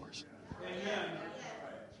these shores. Amen.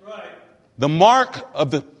 That's right. The mark of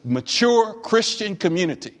the mature Christian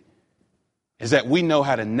community is that we know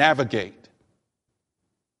how to navigate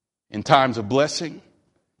in times of blessing,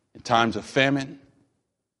 in times of famine,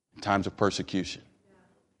 in times of persecution.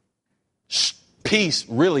 Peace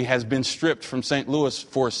really has been stripped from St. Louis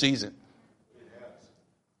for a season.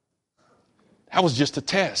 That was just a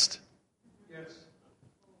test.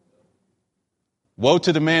 Woe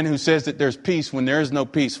to the man who says that there's peace when there is no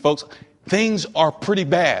peace. Folks, things are pretty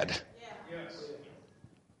bad.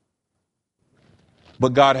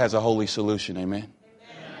 But God has a holy solution. Amen.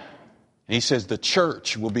 And he says the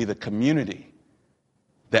church will be the community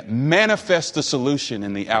that manifests the solution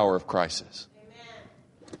in the hour of crisis.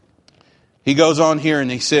 He goes on here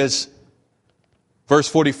and he says, verse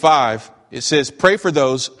 45, it says, pray for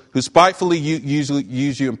those who spitefully use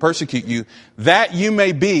you and persecute you, that you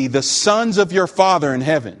may be the sons of your Father in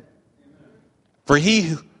heaven. For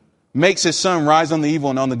he makes his sun rise on the evil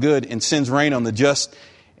and on the good, and sends rain on the just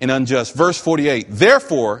and unjust. Verse 48,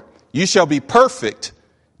 therefore you shall be perfect,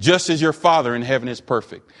 just as your Father in heaven is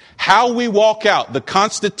perfect. How we walk out the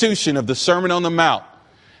constitution of the Sermon on the Mount,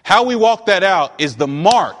 how we walk that out is the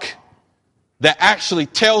mark that actually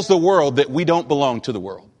tells the world that we don't belong to the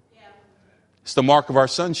world. It's the mark of our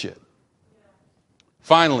sonship.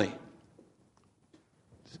 Finally,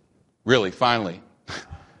 1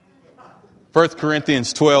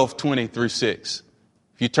 Corinthians 12, 20 through 6.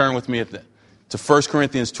 If you turn with me to 1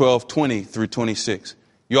 Corinthians 12, 20 through 26.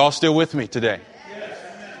 You all still with me today? Yes.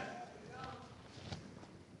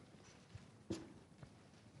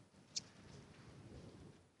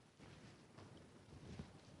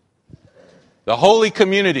 The holy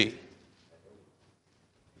community.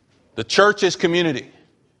 The church is community.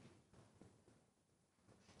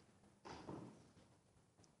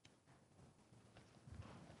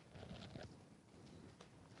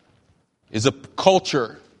 Is a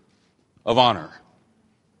culture of honor.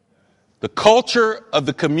 The culture of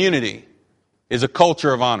the community is a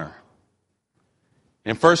culture of honor.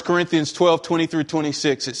 In 1 Corinthians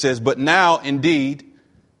 12:20-26, it says, "But now, indeed,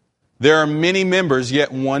 there are many members,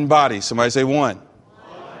 yet one body." Somebody say one.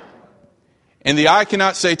 "And the eye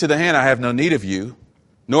cannot say to the hand, I have no need of you,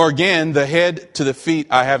 nor again the head to the feet,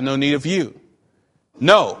 I have no need of you.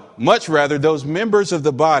 No, much rather those members of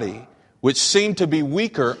the body which seem to be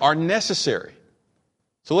weaker are necessary."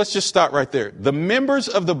 So let's just stop right there. The members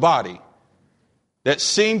of the body that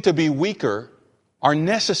seem to be weaker are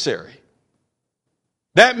necessary.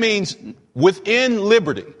 That means within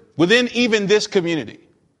Liberty, within even this community,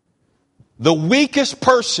 the weakest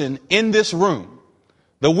person in this room,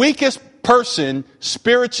 the weakest person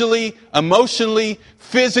spiritually, emotionally,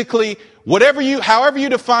 physically, however you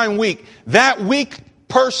define weak, that weak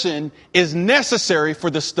person is necessary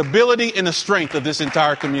for the stability and the strength of this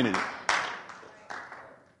entire community.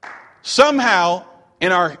 Somehow,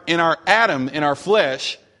 in our atom, in our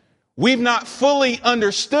flesh, we've not fully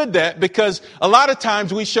understood that because a lot of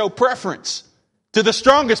times we show preference to the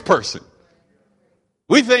strongest person.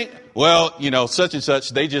 We think, well, such and such,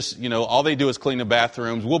 they just, all they do is clean the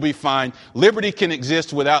bathrooms. We'll be fine. Liberty can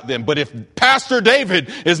exist without them. But if Pastor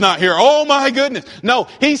David is not here, oh my goodness. No,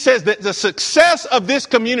 he says that the success of this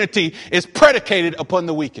community is predicated upon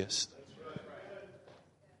the weakest.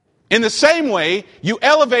 In the same way, you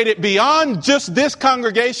elevate it beyond just this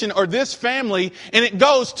congregation or this family, and it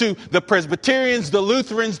goes to the Presbyterians, the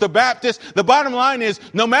Lutherans, the Baptists. The bottom line is,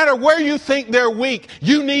 no matter where you think they're weak,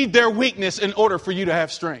 you need their weakness in order for you to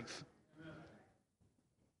have strength.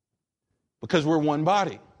 Because we're one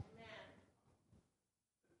body.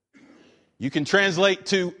 You can translate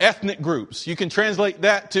to ethnic groups. You can translate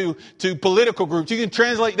that to political groups. You can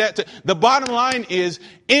translate that to... The bottom line is,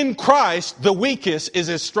 in Christ, the weakest is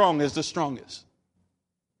as strong as the strongest.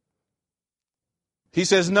 He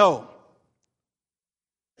says no.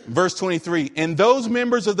 Verse 23, "And those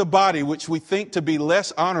members of the body which we think to be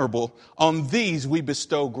less honorable, on these we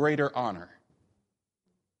bestow greater honor.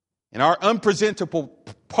 And our unpresentable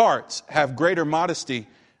parts have greater modesty,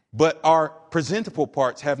 but our presentable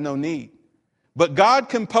parts have no need. But God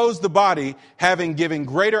composed the body, having given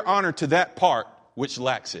greater honor to that part which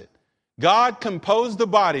lacks it." God composed the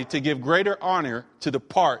body to give greater honor to the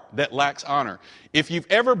part that lacks honor. If you've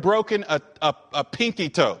ever broken a pinky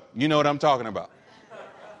toe, you know what I'm talking about.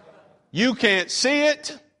 You can't see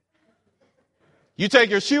it. You take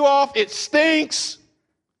your shoe off, it stinks.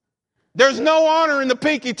 There's no honor in the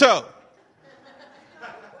pinky toe.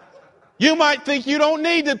 You might think you don't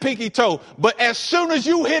need the pinky toe, but as soon as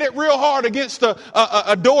you hit it real hard against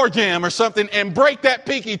a door jamb or something and break that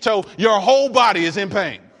pinky toe, your whole body is in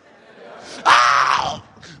pain. Ow!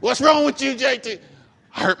 What's wrong with you, JT?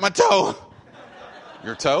 I hurt my toe.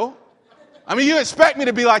 Your toe? I mean, you expect me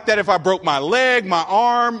to be like that if I broke my leg, my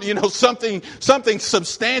arm, something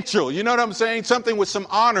substantial. You know what I'm saying? Something with some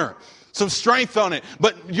honor. Some strength on it.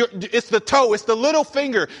 But it's the toe. It's the little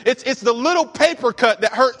finger. It's the little paper cut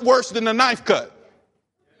that hurt worse than the knife cut.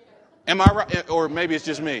 Am I right? Or maybe it's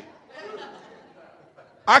just me.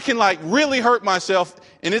 I can really hurt myself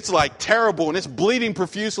and it's terrible and it's bleeding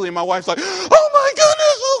profusely. And my wife's like, "Oh my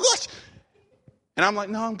goodness. Oh gosh." And I'm like,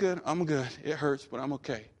 "No, I'm good. I'm good. It hurts, but I'm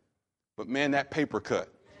okay." But man, that paper cut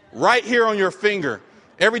right here on your finger.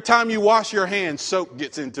 Every time you wash your hands, soap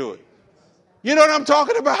gets into it. You know what I'm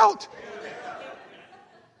talking about?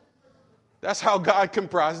 That's how God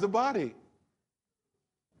comprised the body.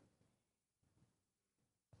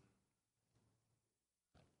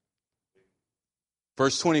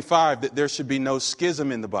 Verse 25, that there should be no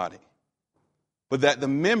schism in the body, but that the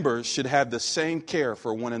members should have the same care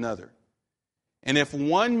for one another. And if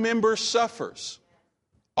one member suffers,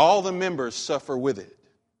 all the members suffer with it.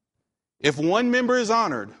 If one member is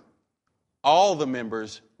honored, all the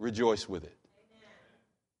members rejoice with it.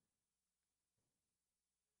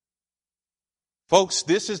 Folks,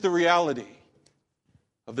 this is the reality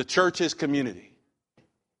of the church's community.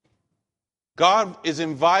 God is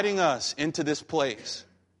inviting us into this place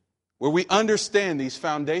where we understand these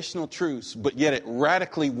foundational truths, but yet it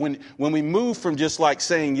radically, when we move from just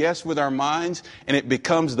saying yes with our minds and it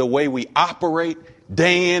becomes the way we operate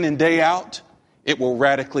day in and day out, it will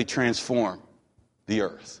radically transform the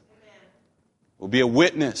earth. We'll be a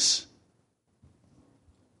witness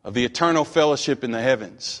of the eternal fellowship in the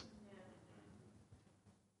heavens.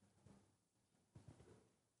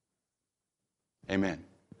 Amen.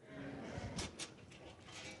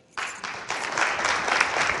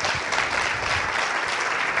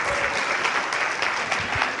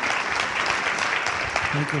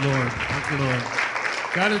 Thank you, Lord. Thank you, Lord.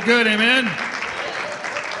 God is good. Amen.